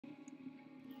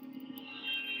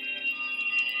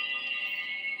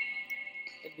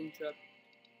trapped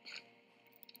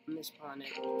on this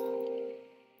planet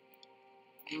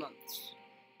months.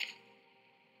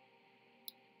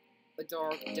 A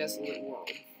dark, desolate world.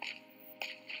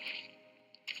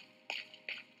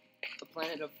 A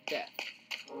planet of death.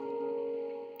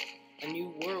 A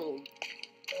new world.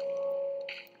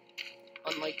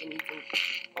 Unlike anything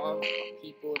our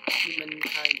people,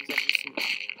 humankind has ever seen.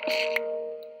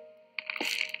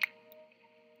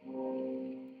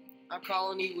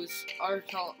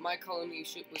 My colony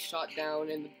ship was shot down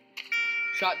in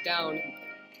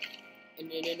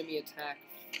an enemy attack.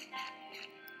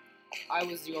 I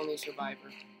was the only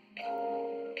survivor.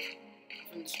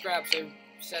 From the scraps, I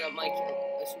set up a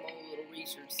small little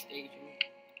research station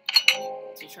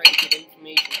to try to get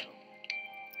information out.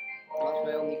 I lost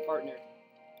my only partner.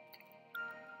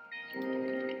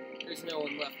 There's no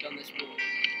one left on this world.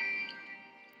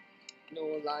 No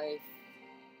life.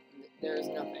 There is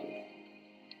nothing.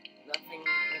 Nothing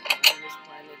on this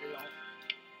planet at all.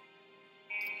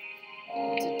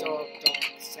 It's a dark, dark,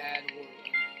 sad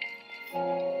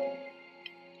world.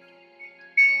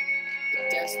 A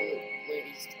desolate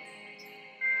wasteland.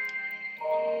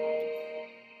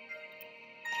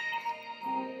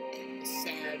 A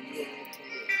sad world to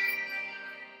live.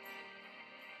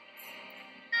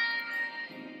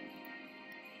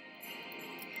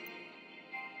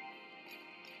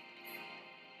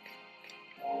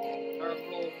 Our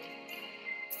home,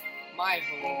 my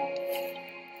home,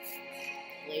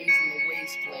 lays in the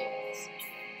wastelands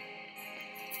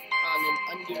on an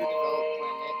underdeveloped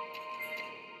planet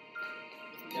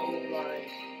with no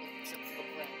life except for the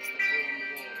plants that grow on the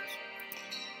walls.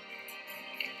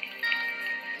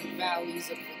 And valleys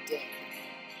of the dead.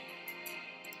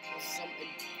 With some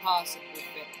impossible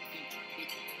wasteland.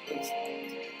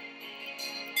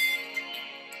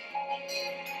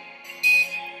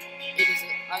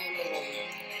 I am alone.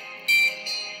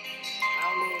 I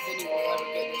don't know if anyone will ever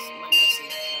get my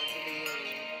message.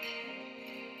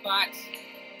 But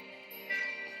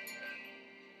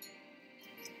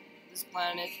this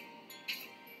planet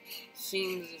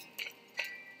seems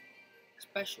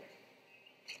special,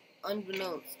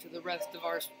 unbeknownst to the rest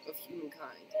of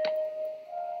humankind.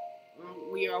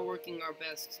 We are working our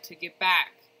best to get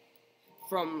back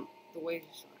from the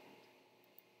wasteland.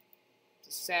 It's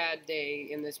a sad day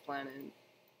in this planet.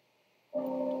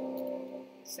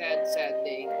 Sad, sad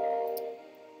day.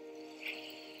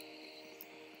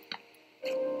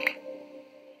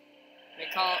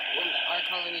 When our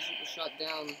colony ship was shut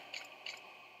down,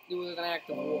 it was an act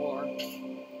of war.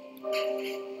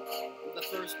 The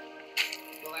first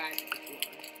galactic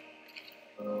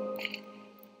war.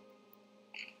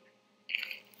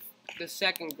 The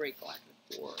second Great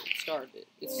Galactic War started.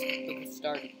 It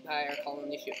started by our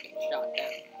colony ship being shot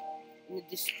down in the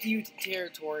disputed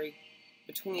territory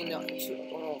between the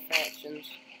two factions,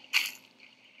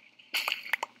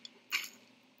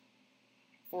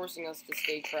 forcing us to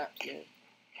stay trapped here.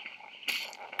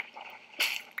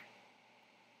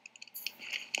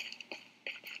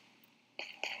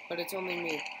 But it's only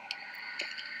me.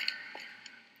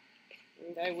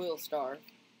 And I will starve.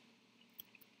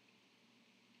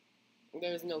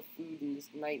 There's no food in this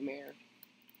nightmare.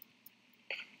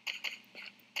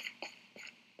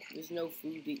 There's no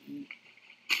food to eat.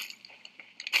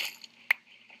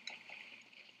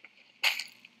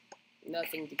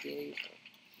 Nothing to give.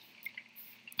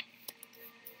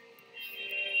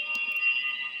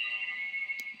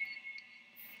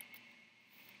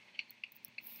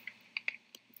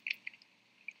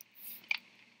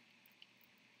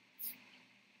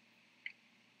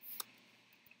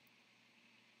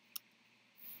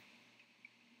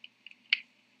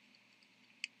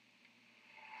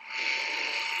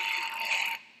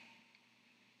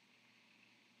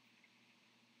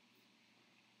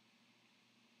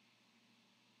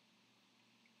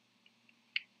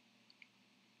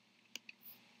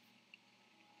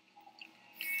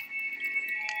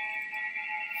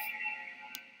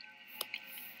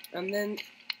 And then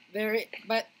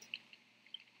but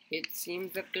it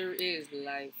seems that there is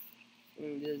life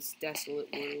in this desolate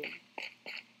world.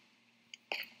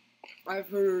 I've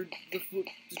heard the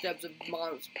footsteps of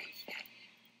monsters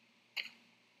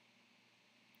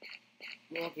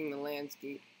walking the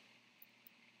landscape.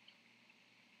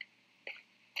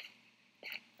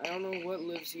 I don't know what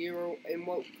lives here and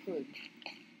what could.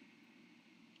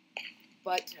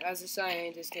 But as a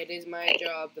scientist, it is my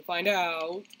job to find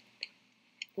out.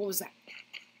 What was that?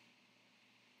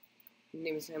 My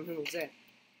name is Sam. Who was that?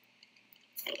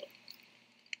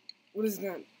 What is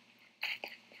that?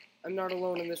 I'm not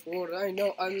alone in this world. I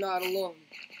know I'm not alone.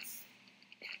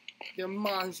 They're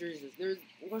monsters.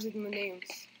 What are the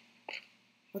names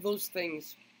of those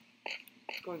things?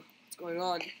 What's going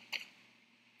on? It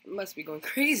must be going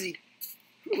crazy.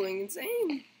 I'm going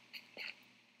insane.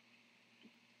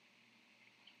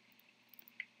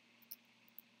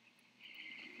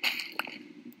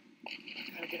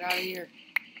 Gotta get out of here.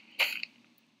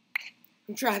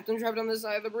 I'm trapped on this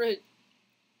side of the bridge.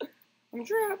 I'm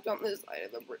trapped on this side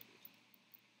of the bridge.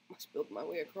 Must build my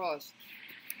way across.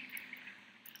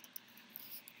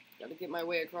 Gotta get my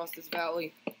way across this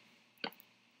valley.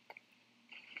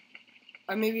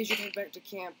 Maybe I should head back to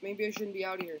camp. Maybe I shouldn't be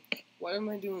out here. What am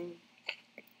I doing?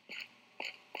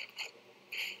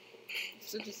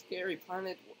 It's such a scary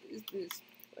planet. What is this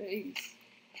place?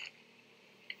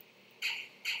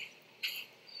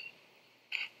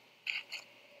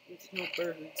 There's no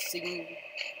birds singing.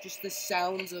 Just the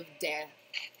sounds of death.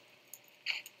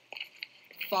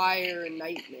 Fire and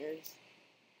nightmares.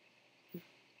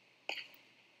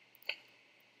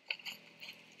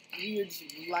 Weird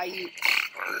light.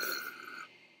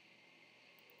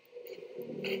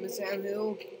 Name is Sam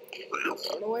Hill.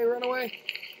 Run away, run away.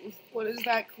 What is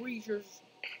that creature?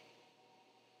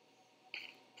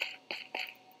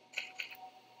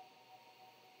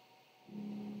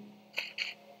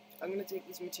 I'm gonna take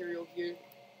this material here.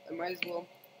 I might as well.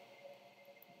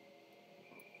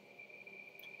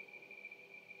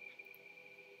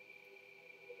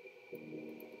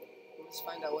 Let's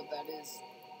find out what that is.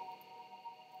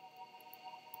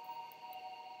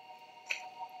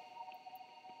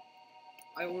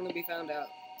 I want to be found out,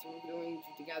 so we're going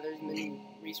to gather as many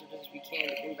resources as we can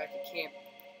to bring back to camp.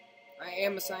 I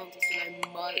am a scientist, and I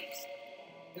must.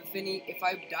 If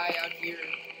I die out here,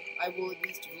 I will at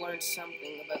least have learned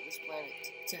something about this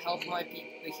planet to help my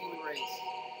people, the human race.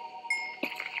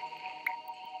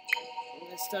 I'm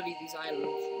going to study these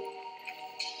islands.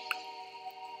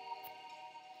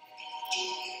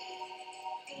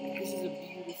 This is a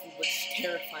beautiful but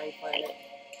terrifying planet.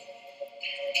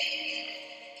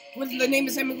 What's the name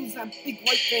of that big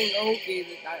white thing? Oh, okay,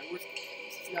 this is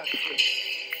not good.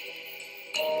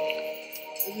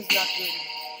 This is not good.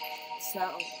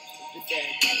 Sound of the dead.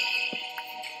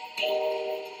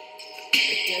 A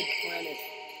dead planet.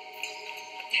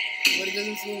 But it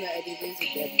doesn't seem that it is a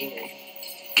dead world.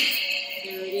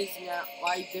 There is now.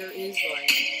 There is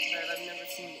life, but I've never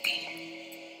seen it.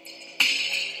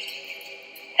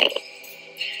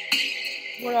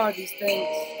 What are these things?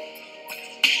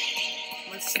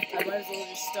 I might as well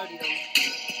just study them.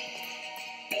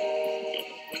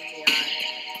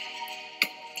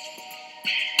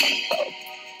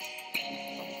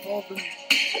 All them.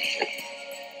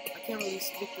 I can't really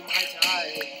look them eye to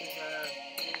eye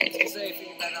because I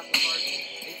figured that out the hard way.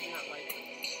 They do not like it.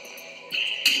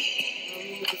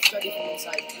 We could study from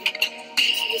inside.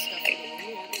 This stuff in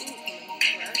here.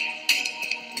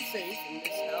 I'm safe in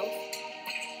this house.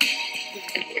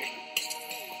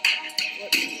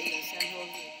 What in the San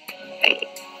Jose?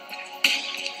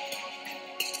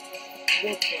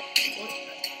 What?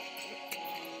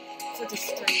 Such a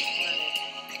strange planet.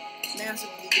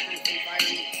 Massively different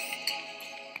environments.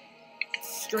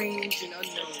 Strange and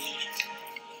unknown.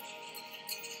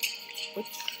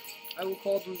 Which I will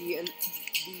call them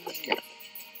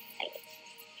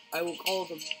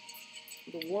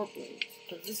the warplings,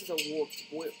 because this is a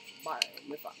warped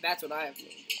biome. That's what I have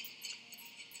named it.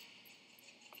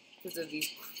 Because of these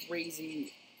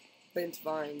crazy bent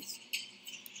vines.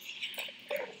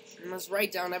 I must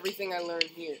write down everything I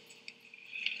learned here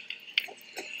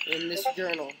in this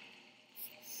journal.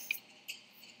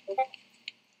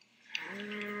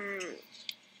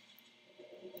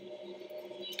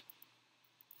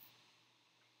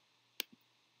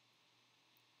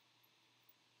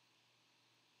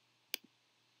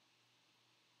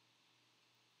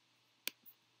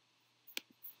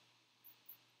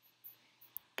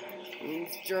 In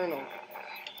this journal.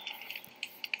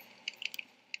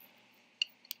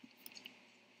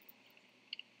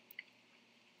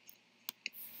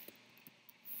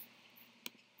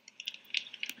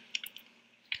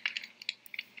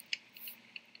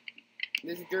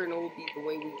 This journal will be the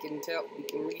way we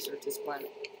can research this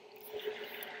planet.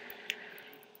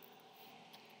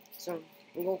 So,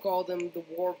 we're going to call them the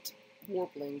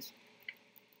warplings.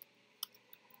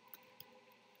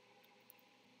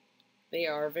 They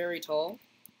are very tall.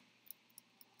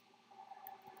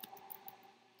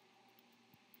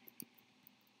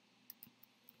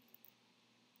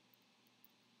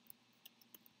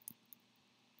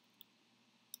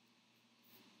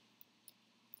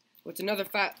 What's another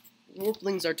fact?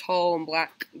 Warplings are tall and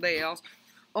black. They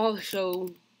also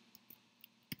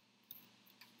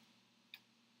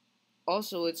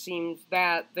it seems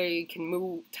that they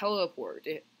can teleport.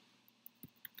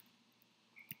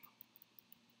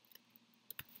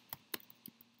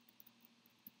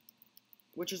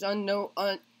 which is unknown,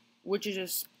 which is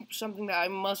just something that I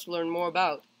must learn more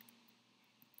about.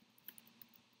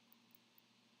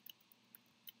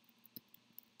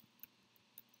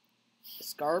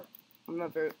 Scarp? I'm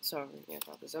not very sorry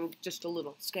about this. I'm just a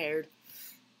little scared.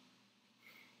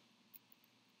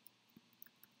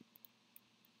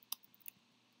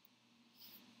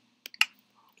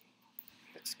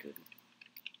 That's good.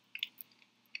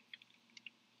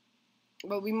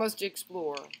 But we must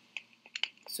explore.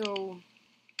 So,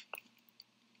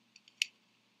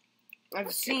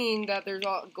 I've seen that there's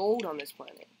gold on this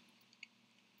planet.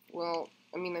 Well,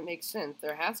 I mean, that makes sense.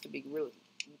 There has to be really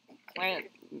plant.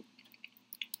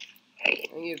 I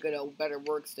need a good old better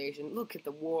workstation. Look at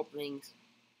the warplings.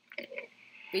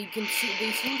 They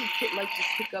seem to like to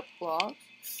pick up blocks.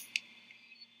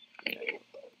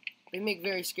 They make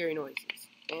very scary noises.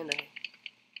 And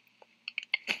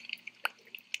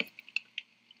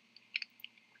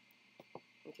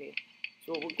okay,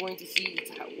 so what we're going to see is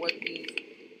what these.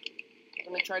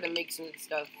 I'm gonna try to make some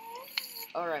stuff.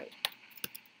 All right.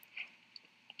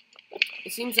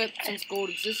 It seems that since gold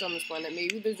exists on this planet,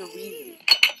 maybe there's a reason.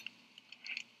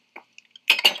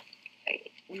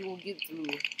 We will get through.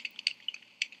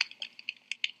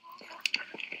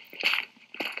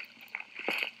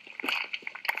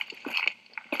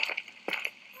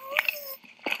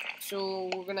 So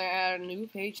we're gonna add a new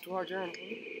page to our journal.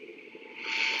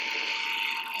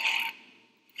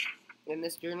 And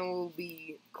this journal will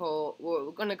be called, well,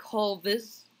 we're gonna call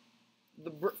this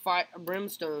the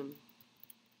Brimstone.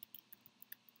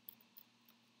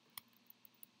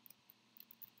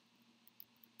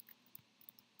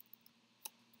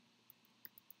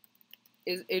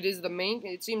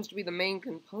 It seems to be the main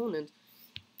component.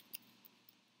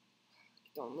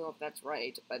 I don't know if that's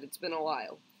right, but it's been a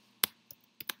while.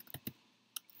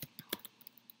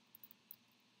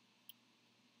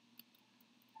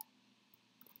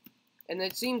 And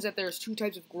it seems that there's two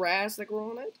types of grass that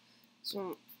grow on it.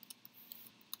 So,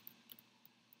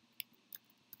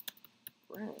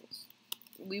 grass.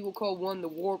 We will call one the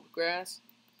warp grass.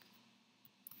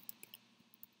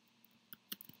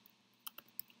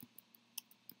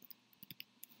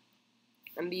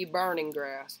 And the burning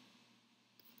grass.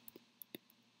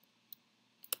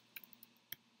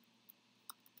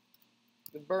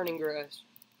 The burning grass.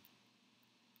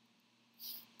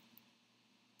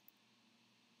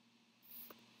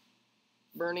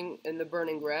 Burning in the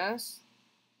burning grass.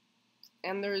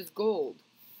 And there is gold.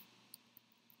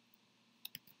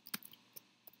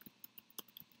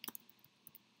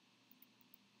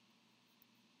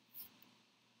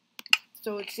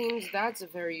 So it seems that's a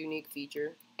very unique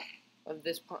feature of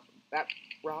that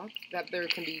rock, that there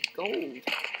can be gold. And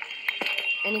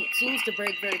it seems to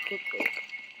break very quickly.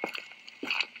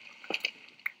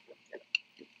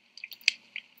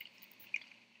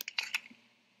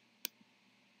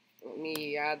 Let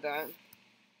me add that.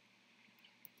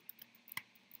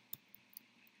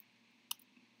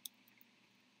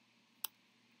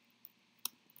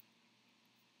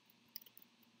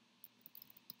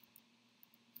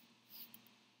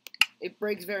 It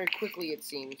breaks very quickly, it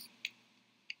seems.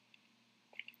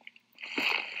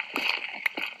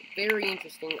 Very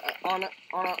interesting. On a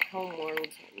homeworld,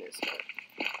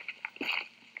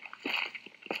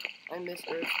 I miss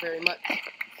Earth very much.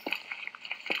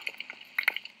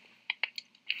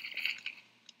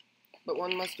 But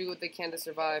one must do what they can to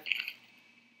survive.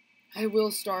 I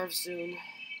will starve soon.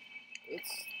 It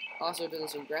also doesn't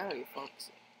seem gravity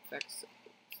affects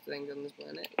things on this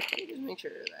planet. Let me just make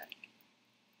sure of that.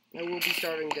 I will be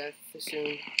starving death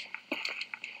soon.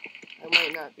 I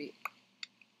might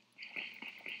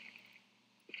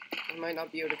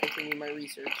not be able to continue my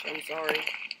research. I'm sorry.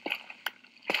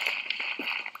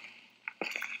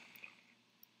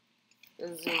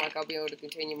 Doesn't seem like I'll be able to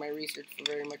continue my research for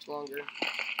very much longer.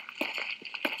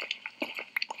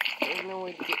 There's no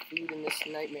way to get food in this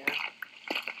nightmare.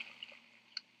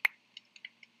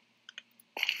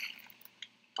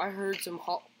 I heard some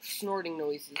snorting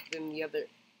noises in the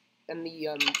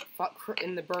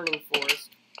burning forest.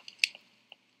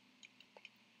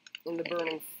 In the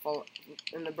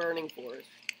burning forest.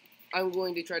 I'm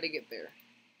going to try to get there.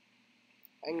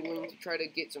 I'm going to try to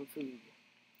get some food.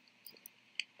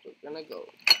 We're gonna go.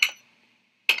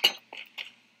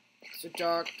 It's a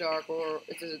dark,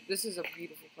 this is a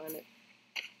beautiful planet.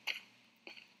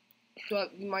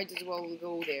 But we might as well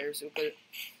go there. So, but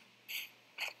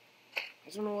I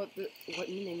don't know what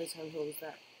name is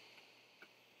that.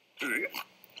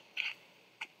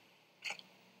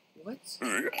 What?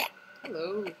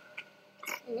 Hello.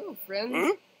 Hello,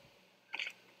 friends.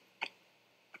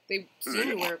 They seem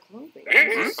to wear clothing.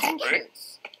 These are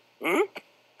sentients.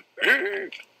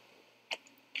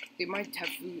 They might have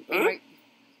food. They might.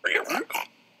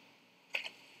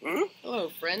 Hello,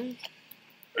 friend.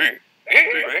 Do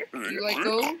you like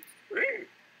gold?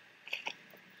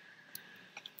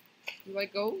 You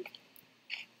like gold?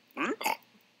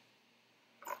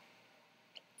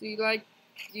 Do you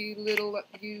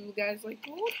guys like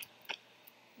gold?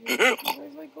 You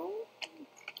guys like gold?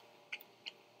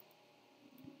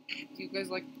 Do you guys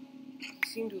like? You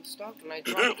seem to have stopped when I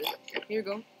dropped it. Here you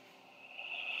go.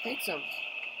 Take some.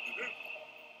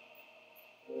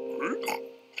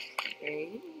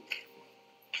 Okay.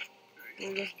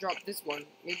 Let me just drop this one.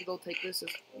 Maybe they'll take this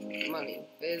as money,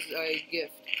 as a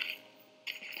gift,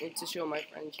 and to show my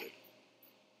friendship.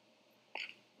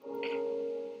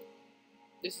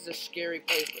 This is a scary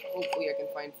place, but hopefully I can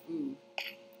find food.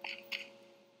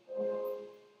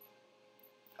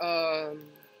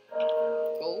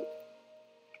 Gold?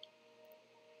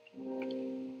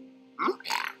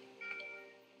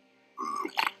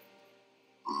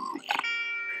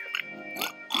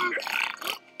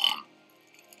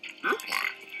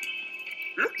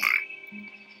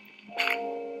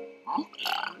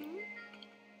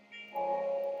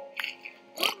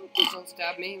 Please don't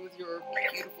stab me with your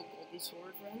beautiful golden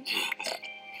sword, friends.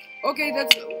 Okay,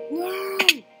 that's... No!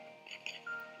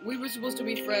 We were supposed to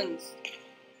be friends.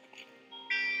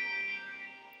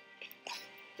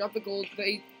 Drop the gold.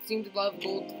 They seem to love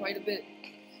gold quite a bit.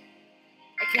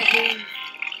 I can't move.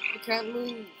 I can't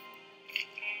move.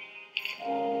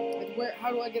 And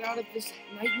how do I get out of this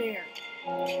nightmare?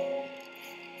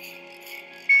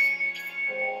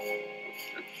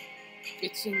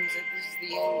 It seems that this is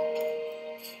the end.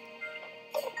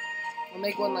 I'll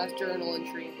make one last journal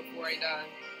entry before I die.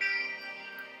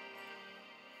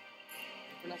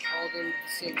 I'm gonna call them the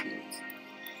Simpsons.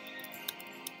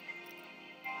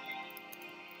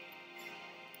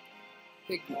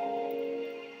 Pigment.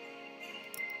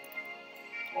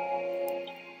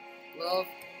 Love.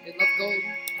 They love gold.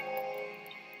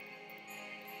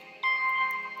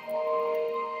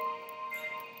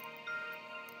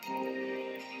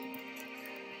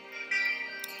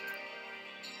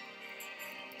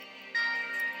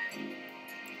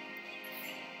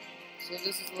 So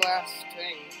this is the last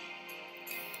thing.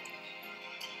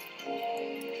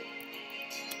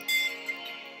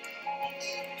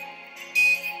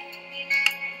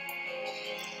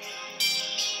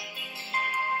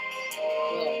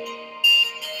 Well,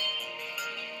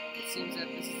 it seems that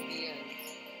this is the end.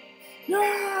 No!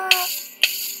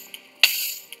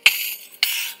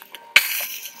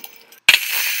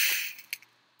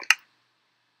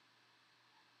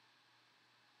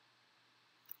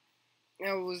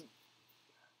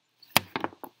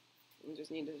 I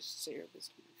just need to share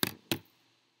this.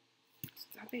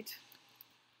 Stop it.